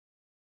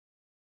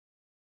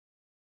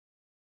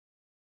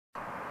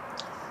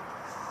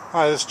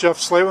Hi, this is Jeff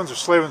Slavens of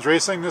Slavens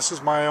Racing. This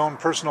is my own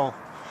personal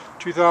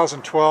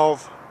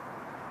 2012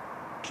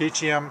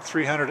 KTM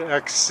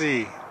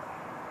 300XC.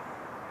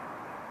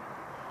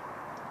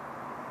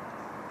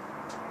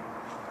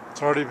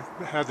 It's already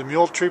had the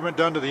mule treatment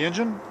done to the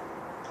engine,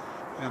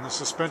 and the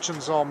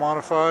suspension's all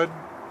modified.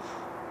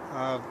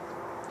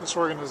 This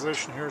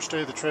organization here,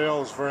 Stay the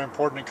Trail, is very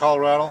important in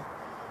Colorado.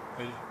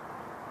 They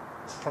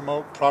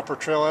promote proper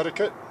trail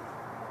etiquette.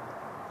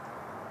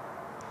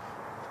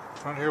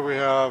 Front here we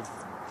have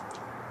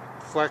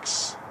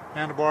flex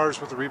handlebars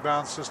with the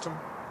rebound system.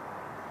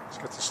 It's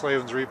got the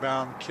Slavens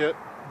rebound kit,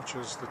 which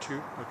is the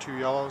two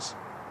yellows,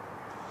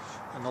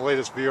 and the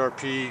latest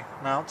BRP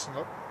mounts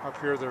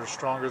up here that are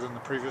stronger than the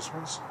previous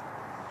ones.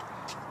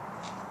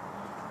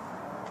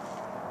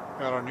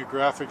 Got our new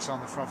graphics on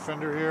the front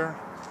fender here.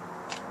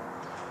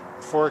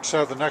 The forks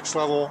have the next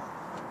level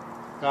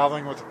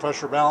valving with the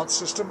pressure balance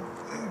system.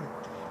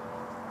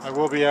 I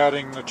will be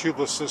adding the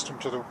tubeless system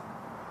to the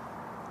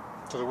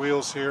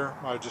wheels here.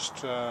 I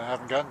just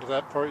haven't gotten to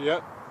that part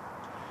yet.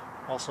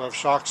 Also have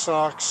shock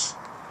socks.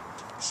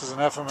 This is an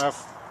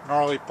FMF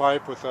gnarly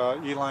pipe with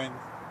a E-line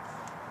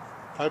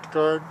pipe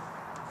guard.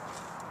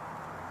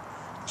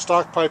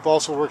 Stock pipe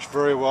also works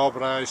very well,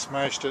 but I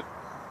smashed it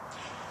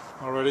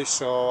already,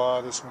 so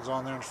this one's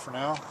on there for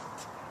now.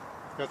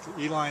 Got the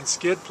E-line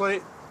skid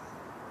plate.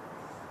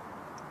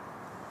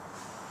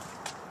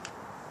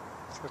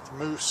 It's got the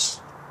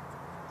moose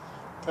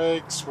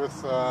pegs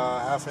with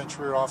half-inch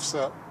rear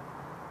offset.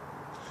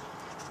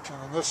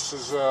 And then this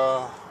is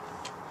one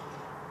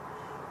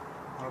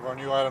of our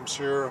new items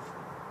here,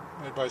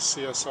 made by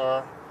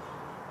CSR.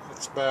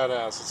 It's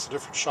badass. It's a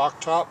different shock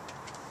top.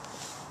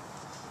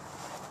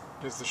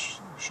 Gives the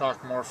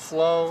shock more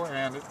flow,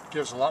 and it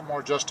gives a lot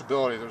more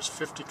adjustability. There's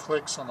 50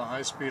 clicks on the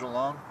high speed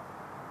alone.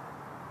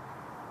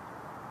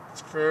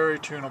 It's very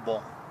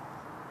tunable.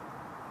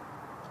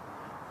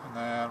 And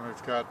then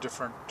we've got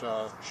different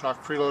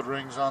shock preload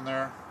rings on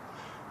there,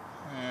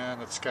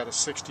 and it's got a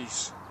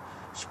 60s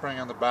spring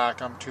on the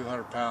back. I'm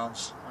 200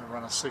 pounds. I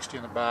run a 60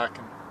 in the back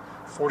and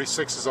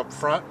 46 is up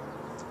front.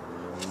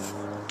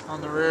 On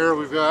the rear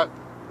we've got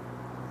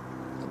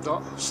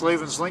the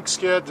Slavens link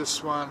skid.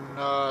 This one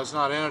is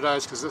not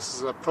anodized because this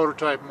is a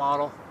prototype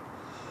model.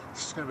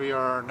 This is going to be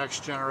our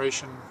next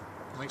generation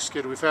link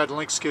skid. We've had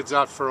link skids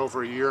out for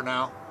over a year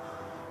now,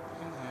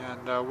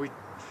 and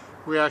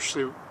we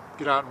actually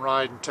get out and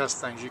ride and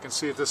test things. You can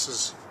see this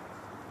has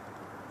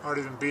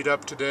already been beat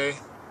up today.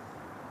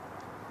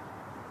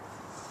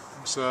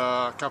 There's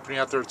a company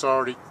out there that's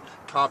already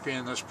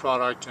copying this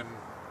product, and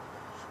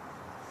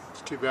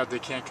it's too bad they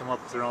can't come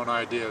up with their own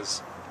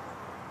ideas.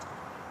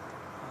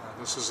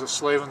 This is a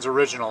Slavens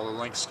original, the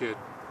link skid.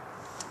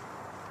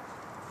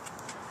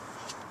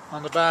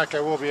 On the back I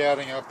will be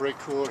adding a brake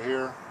cooler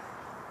here.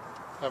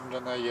 Haven't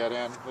done that yet,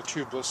 and the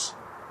tubeless.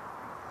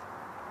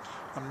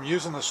 I'm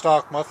using the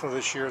stock muffler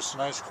this year. It's a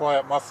nice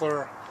quiet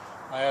muffler.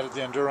 I added the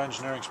Enduro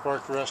Engineering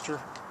spark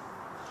arrestor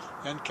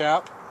end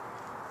cap.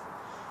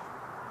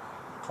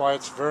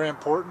 Quiet's very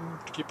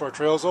important to keep our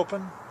trails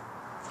open.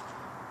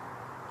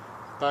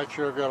 Back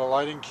here I've got a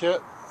lighting kit.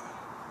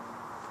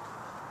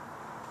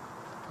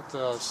 Got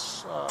the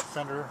sub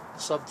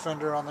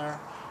fender on there,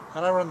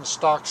 and I run the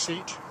stock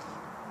seat.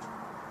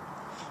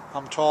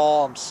 I'm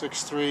tall, I'm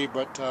 6'3",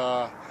 but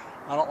I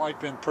don't like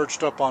being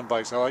perched up on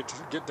bikes. I like to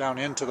get down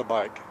into the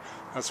bike.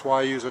 That's why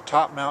I use a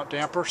top mount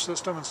damper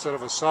system instead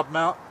of a sub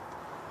mount.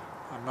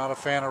 I'm not a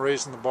fan of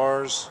raising the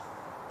bars.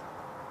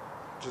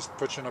 Just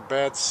puts you in a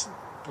bad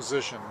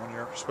position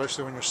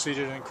especially when you're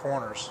seated in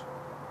corners.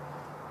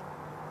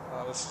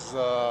 This is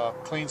a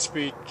clean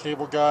speed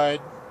cable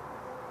guide.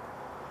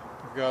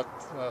 We've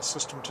got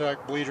System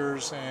Tech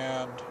bleeders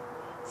and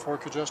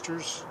fork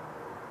adjusters.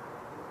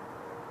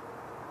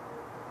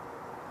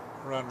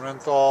 Run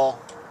Renthal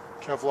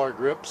Kevlar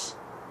grips.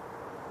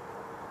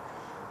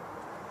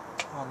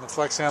 On the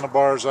flex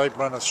handlebars I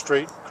run a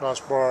straight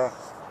crossbar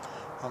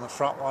on the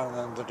front one and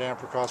then the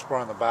damper crossbar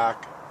on the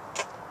back.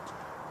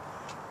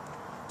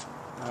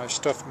 I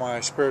stuffed my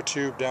spare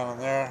tube down in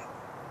there.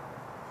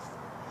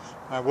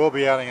 I will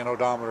be adding an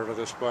odometer to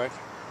this bike.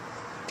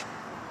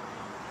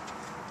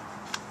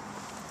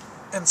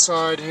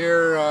 Inside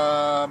here,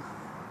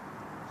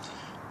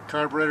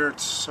 carburetor,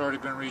 it's already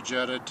been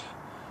rejetted,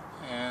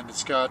 and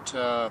it's got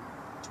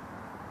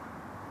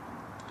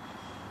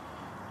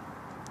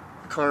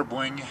carb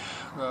wing.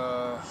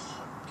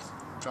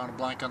 Drawing a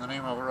blank on the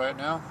name of it right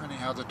now.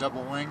 Anyhow, the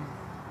double wing.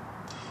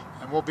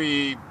 And we'll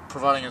be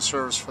providing a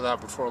service for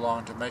that before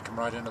long to make them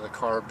right into the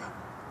carb.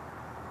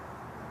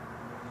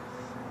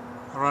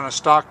 I run a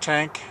stock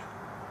tank.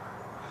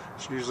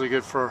 It's usually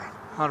good for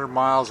 100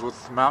 miles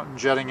with mountain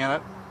jetting in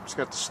it. It's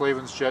got the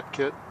Slavens jet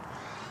kit.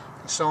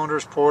 The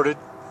cylinder's ported,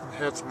 the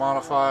head's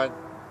modified.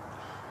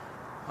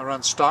 I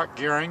run stock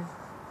gearing,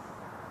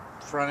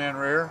 front and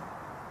rear.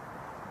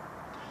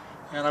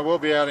 And I will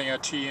be adding a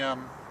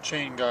TM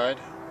chain guide.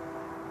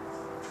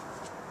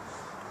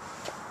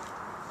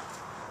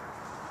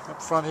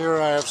 Up front here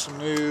I have some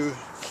new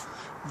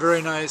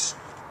very nice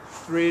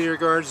radiator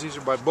guards. These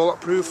are by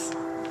Bulletproof.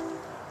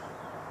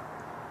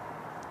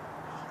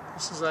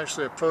 This is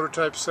actually a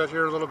prototype set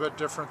here, a little bit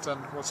different than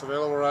what's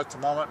available at the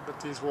moment,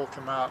 but these will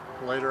come out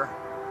later.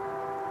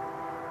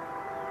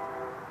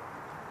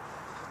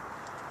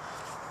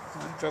 I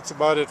think that's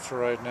about it for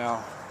right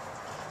now.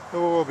 There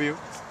will be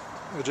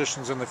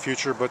additions in the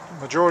future, but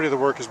the majority of the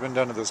work has been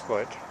done to this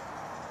bike.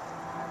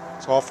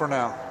 That's all for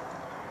now.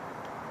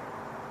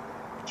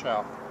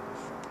 Ciao.